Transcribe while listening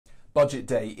Budget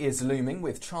day is looming,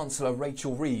 with Chancellor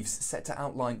Rachel Reeves set to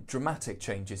outline dramatic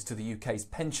changes to the UK's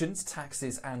pensions,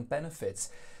 taxes and benefits.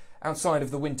 Outside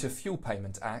of the Winter Fuel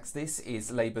Payment Act, this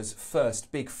is Labour's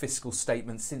first big fiscal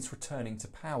statement since returning to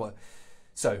power.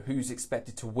 So who's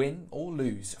expected to win or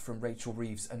lose from Rachel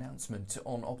Reeves' announcement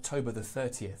on October the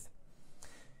 30th?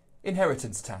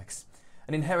 Inheritance tax.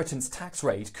 An inheritance tax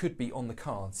raid could be on the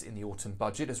cards in the autumn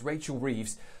budget as Rachel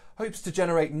Reeves hopes to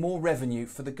generate more revenue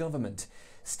for the government.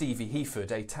 Stevie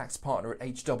Heaford, a tax partner at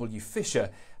H.W. Fisher,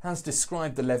 has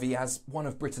described the levy as one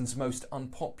of Britain's most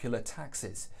unpopular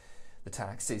taxes. The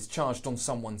tax is charged on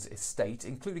someone's estate,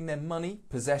 including their money,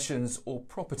 possessions or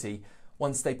property,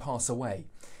 once they pass away.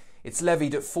 It's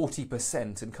levied at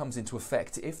 40% and comes into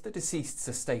effect if the deceased's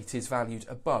estate is valued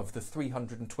above the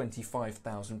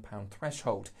 £325,000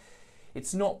 threshold.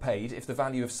 It's not paid if the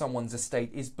value of someone's estate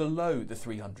is below the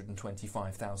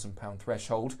 £325,000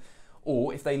 threshold,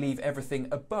 or if they leave everything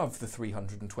above the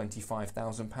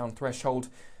 £325,000 threshold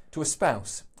to a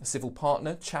spouse, a civil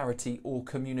partner, charity or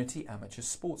community amateur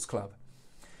sports club.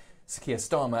 Sir Keir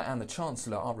Starmer and the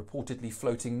Chancellor are reportedly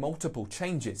floating multiple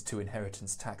changes to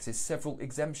inheritance taxes, several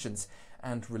exemptions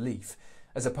and relief,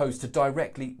 as opposed to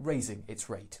directly raising its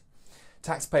rate.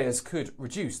 Taxpayers could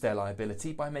reduce their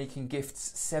liability by making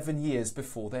gifts 7 years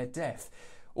before their death,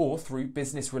 or through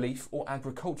business relief or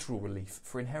agricultural relief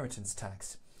for inheritance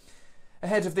tax.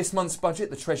 Ahead of this month's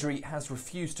budget, the Treasury has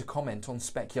refused to comment on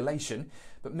speculation,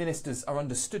 but ministers are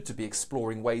understood to be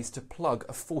exploring ways to plug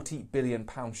a £40 billion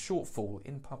shortfall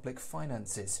in public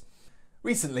finances.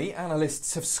 Recently,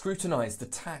 analysts have scrutinised the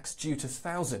tax due to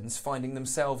thousands finding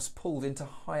themselves pulled into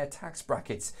higher tax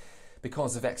brackets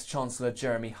because of ex-Chancellor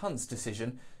Jeremy Hunt's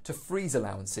decision to freeze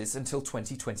allowances until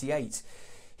 2028.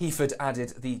 Heaford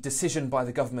added the decision by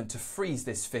the government to freeze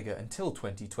this figure until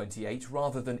 2028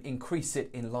 rather than increase it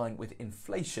in line with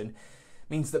inflation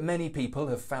means that many people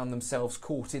have found themselves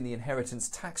caught in the inheritance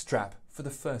tax trap for the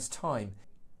first time.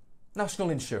 National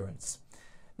insurance.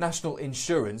 National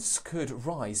insurance could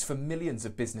rise for millions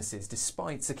of businesses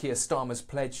despite Sir Keir Starmer's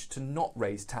pledge to not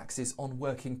raise taxes on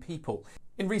working people.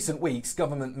 In recent weeks,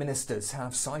 government ministers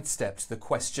have sidestepped the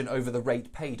question over the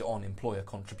rate paid on employer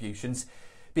contributions,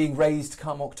 being raised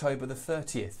come October the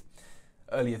 30th.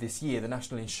 Earlier this year, the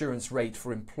national insurance rate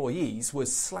for employees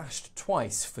was slashed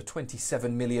twice for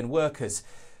 27 million workers,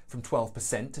 from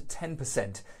 12% to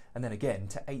 10% and then again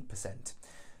to 8%.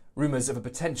 Rumours of a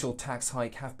potential tax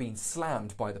hike have been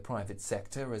slammed by the private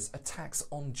sector as a tax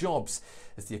on jobs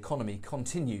as the economy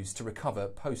continues to recover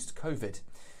post-COVID.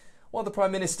 While the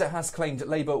Prime Minister has claimed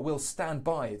Labour will stand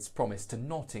by its promise to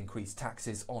not increase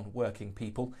taxes on working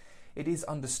people, it is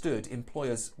understood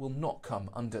employers will not come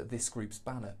under this group's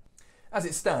banner. As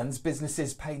it stands,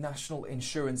 businesses pay national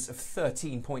insurance of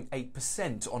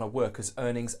 13.8% on a worker's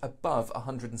earnings above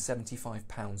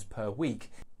 £175 per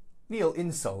week. Neil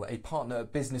Insall, a partner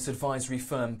at business advisory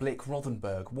firm Blick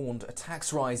Rothenberg, warned a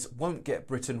tax rise won't get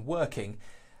Britain working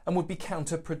and would be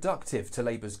counterproductive to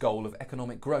Labour's goal of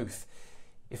economic growth.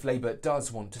 If Labour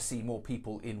does want to see more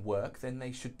people in work, then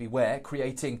they should beware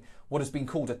creating what has been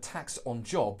called a tax on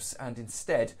jobs and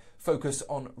instead focus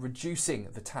on reducing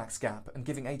the tax gap and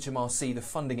giving HMRC the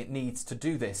funding it needs to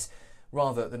do this,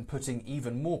 rather than putting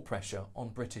even more pressure on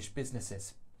British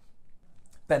businesses.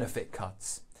 Benefit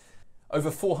cuts.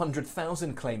 Over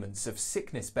 400,000 claimants of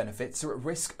sickness benefits are at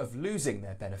risk of losing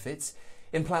their benefits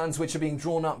in plans which are being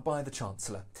drawn up by the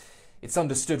Chancellor. It's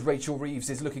understood Rachel Reeves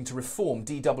is looking to reform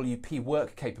DWP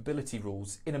work capability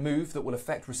rules in a move that will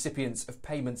affect recipients of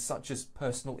payments such as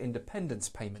personal independence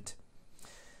payment.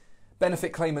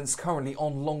 Benefit claimants currently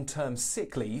on long-term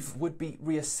sick leave would be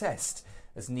reassessed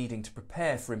as needing to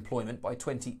prepare for employment by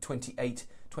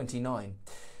 2028-29.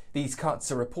 These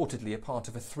cuts are reportedly a part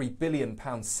of a £3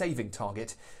 billion saving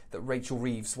target that Rachel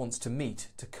Reeves wants to meet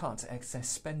to cut excess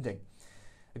spending.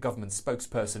 A government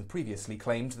spokesperson previously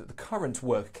claimed that the current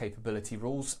work capability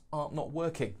rules are not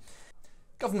working.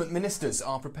 Government ministers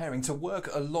are preparing to work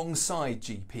alongside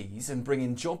GPs and bring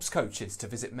in jobs coaches to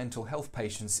visit mental health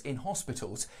patients in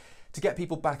hospitals to get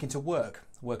people back into work.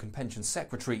 Work and Pensions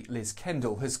Secretary Liz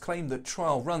Kendall has claimed that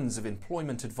trial runs of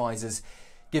employment advisors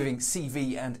giving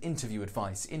CV and interview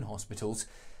advice in hospitals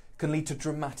can lead to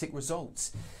dramatic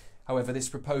results. However, this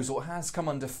proposal has come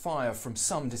under fire from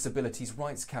some disabilities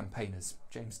rights campaigners.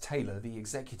 James Taylor, the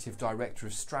Executive Director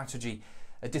of Strategy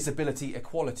at disability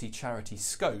equality charity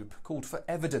Scope, called for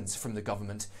evidence from the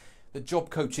government that job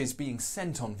coaches being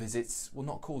sent on visits will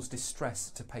not cause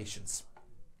distress to patients.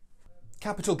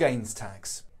 Capital gains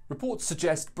tax. Reports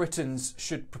suggest Britons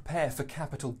should prepare for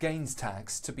capital gains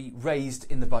tax to be raised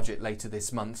in the budget later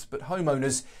this month, but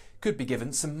homeowners could be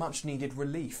given some much-needed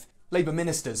relief. Labour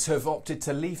ministers have opted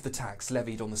to leave the tax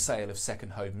levied on the sale of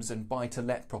second homes and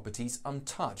buy-to-let properties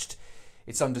untouched.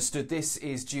 It's understood this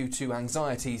is due to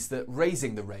anxieties that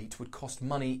raising the rate would cost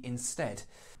money instead.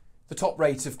 The top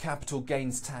rate of capital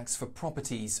gains tax for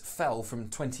properties fell from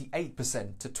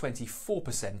 28% to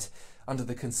 24% under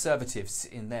the Conservatives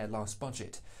in their last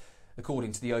budget.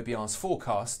 According to the OBR's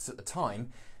forecasts at the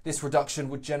time, this reduction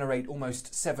would generate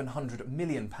almost £700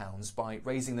 million by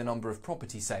raising the number of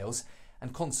property sales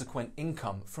and consequent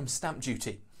income from stamp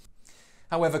duty.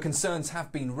 However, concerns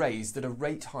have been raised that a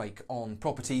rate hike on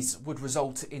properties would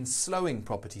result in slowing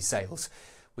property sales,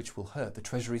 which will hurt the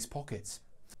Treasury's pockets.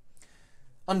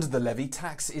 Under the levy,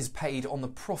 tax is paid on the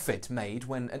profit made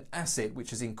when an asset which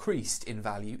has increased in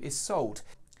value is sold.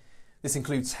 This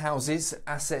includes houses,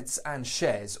 assets and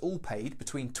shares, all paid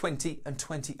between 20 and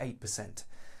 28%.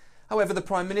 However, the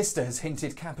Prime Minister has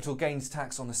hinted capital gains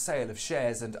tax on the sale of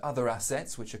shares and other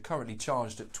assets, which are currently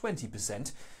charged at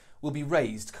 20%, will be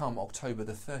raised come October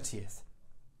the 30th.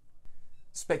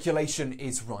 Speculation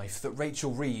is rife that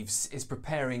Rachel Reeves is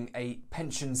preparing a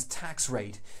pensions tax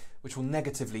raid, which will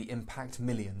negatively impact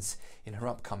millions, in her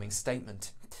upcoming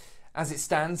statement. As it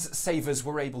stands, savers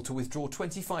were able to withdraw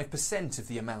 25% of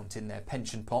the amount in their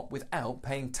pension pot without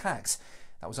paying tax.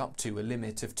 That was up to a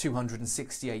limit of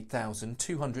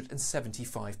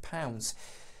 £268,275.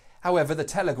 However, The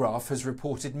Telegraph has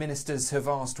reported ministers have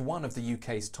asked one of the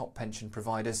UK's top pension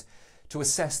providers to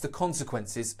assess the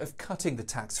consequences of cutting the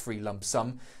tax-free lump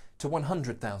sum to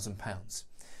 £100,000.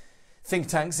 Think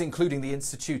tanks, including the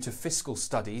Institute of Fiscal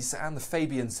Studies and the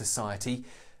Fabian Society,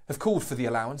 have called for the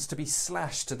allowance to be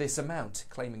slashed to this amount,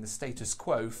 claiming the status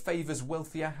quo favours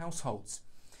wealthier households.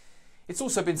 It's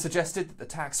also been suggested that the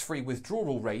tax-free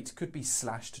withdrawal rate could be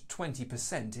slashed to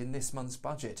 20% in this month's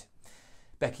budget.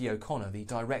 Becky O'Connor, the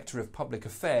Director of Public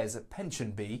Affairs at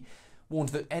PensionBee, warned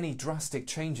that any drastic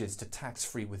changes to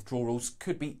tax-free withdrawals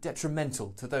could be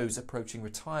detrimental to those approaching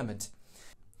retirement.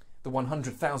 The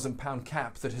 £100,000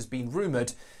 cap that has been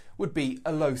rumoured would be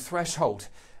a low threshold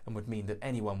and would mean that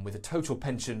anyone with a total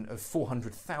pension of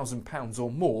 £400,000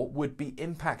 or more would be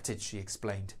impacted, she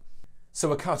explained.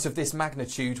 So a cut of this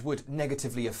magnitude would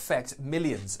negatively affect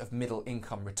millions of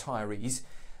middle-income retirees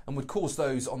and would cause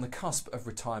those on the cusp of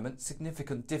retirement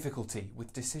significant difficulty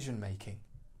with decision-making.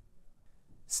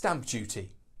 Stamp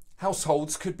duty.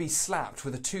 Households could be slapped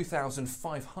with a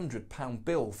 £2,500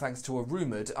 bill thanks to a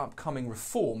rumoured upcoming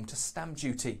reform to stamp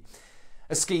duty.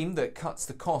 A scheme that cuts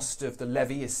the cost of the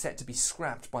levy is set to be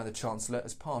scrapped by the Chancellor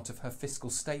as part of her fiscal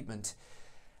statement.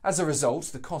 As a result,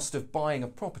 the cost of buying a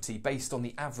property based on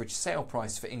the average sale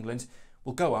price for England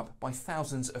will go up by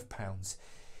thousands of pounds.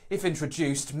 If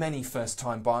introduced, many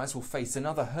first-time buyers will face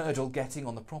another hurdle getting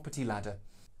on the property ladder.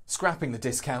 Scrapping the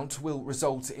discount will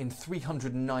result in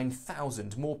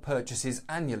 309,000 more purchases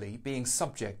annually being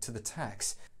subject to the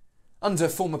tax. Under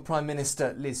former Prime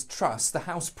Minister Liz Truss, the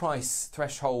house price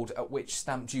threshold at which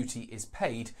stamp duty is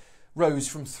paid rose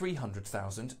from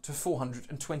 £300,000 to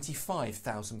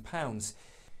 £425,000.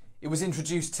 It was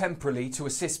introduced temporarily to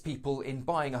assist people in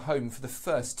buying a home for the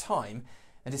first time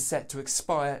and is set to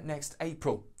expire next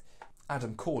April.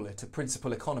 Adam Corlett, a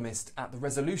principal economist at the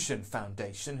Resolution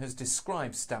Foundation, has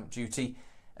described stamp duty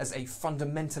as a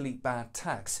fundamentally bad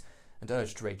tax and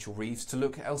urged Rachel Reeves to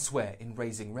look elsewhere in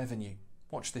raising revenue.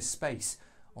 Watch this space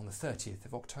on the 30th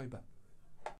of October.